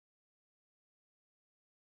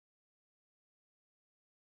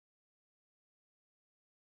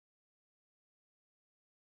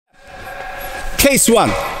case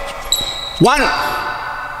one.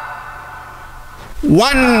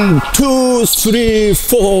 One, 2, 3,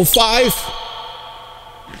 4, 5.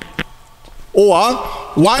 Or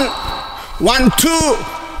 1, 2,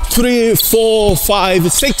 3, 4,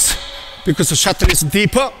 5, 6, because the shuttle is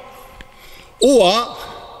deeper. Or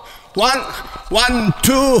 1,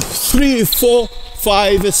 2, 3, 4,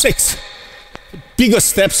 5, 6. Bigger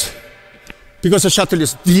steps, because the shuttle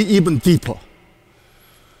is even deeper.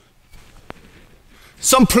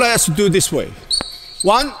 Some players do this way.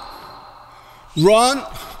 1, run,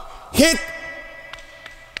 hit,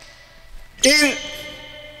 in,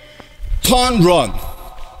 turn, run.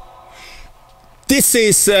 This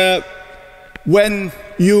is when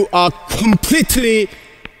you are completely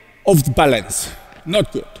off the balance.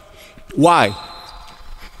 Not good. Why?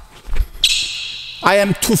 I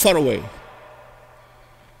am too far away.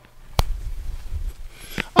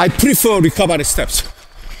 I prefer recovery steps.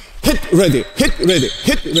 Hit, ready, hit, ready,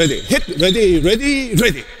 hit, ready, hit, ready, ready,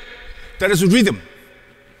 ready. There is a rhythm.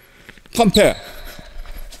 Compare.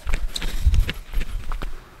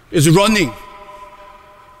 It's running.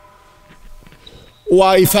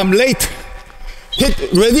 Or if I'm late, hit,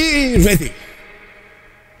 ready, ready.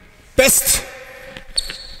 Best.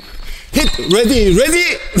 Hit, ready,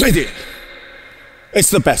 ready, ready.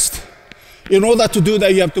 It's the best. In order to do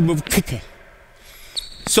that, you have to move quicker.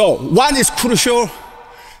 So, one is crucial.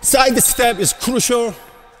 Side step is crucial.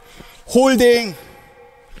 Holding,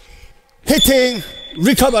 hitting,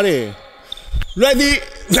 recovery. Ready,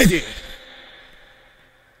 ready.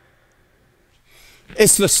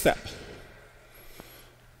 It's the step.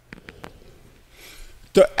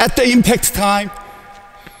 At the impact time,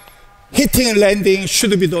 hitting and landing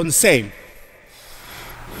should be done the same.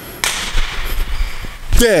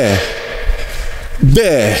 There,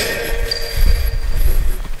 there.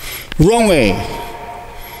 Wrong way.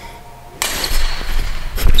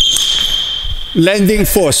 Landing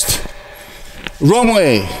first. Wrong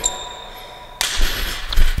way.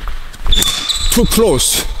 Too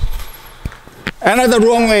close. Another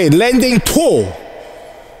wrong way. Landing toe.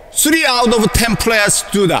 3 out of 10 players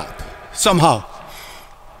do that somehow.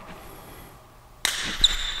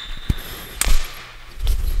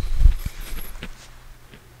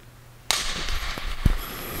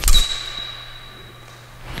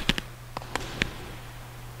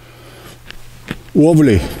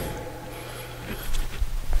 Wobbly.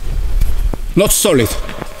 Not solid.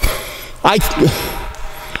 I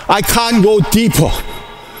can't go deeper.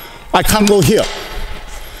 I can't go here.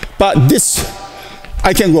 But this,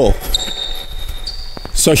 I can go.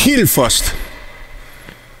 So heel first.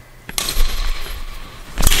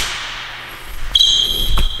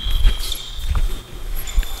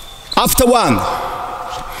 After one,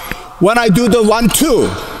 when I do the 1, 2,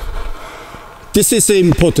 this is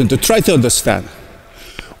important to try to understand.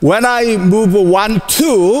 When I move 1,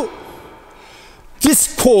 2,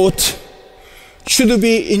 this court should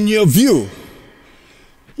be in your view.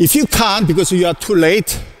 If you can't, because you are too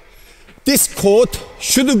late, this court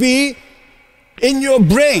should be in your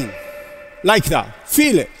brain, like that.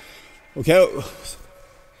 Feel it. Okay?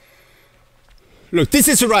 Look, this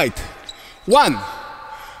is right. 1,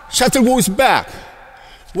 shuttle goes back.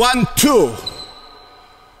 1, 2.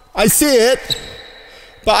 I see it,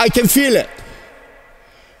 but I can feel it,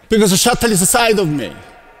 because the shuttle is aside of me.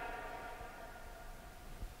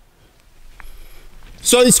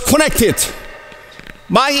 So it's connected.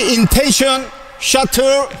 My intention,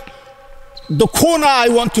 shuttle, the corner I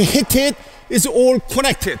want to hit it is all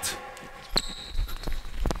connected.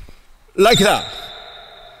 Like that.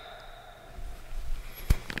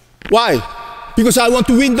 Why? Because I want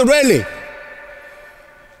to win the rally.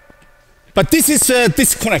 But this is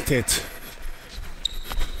disconnected.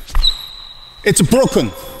 It's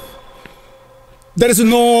broken. There is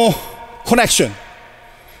no connection.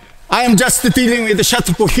 I am just dealing with the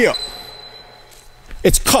shuttlecock here.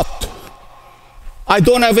 It's cut. I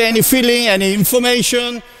don't have any feeling, any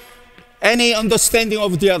information, any understanding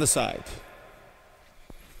of the other side.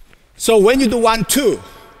 So when you do 1, 2,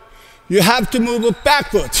 you have to move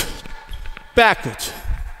backward, backward,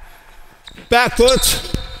 backward.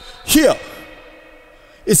 Here,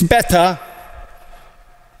 it's better,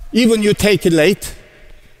 even you take it late,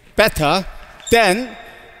 better, then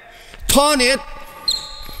turn it,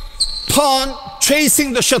 turn,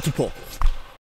 chasing the shuttlecock.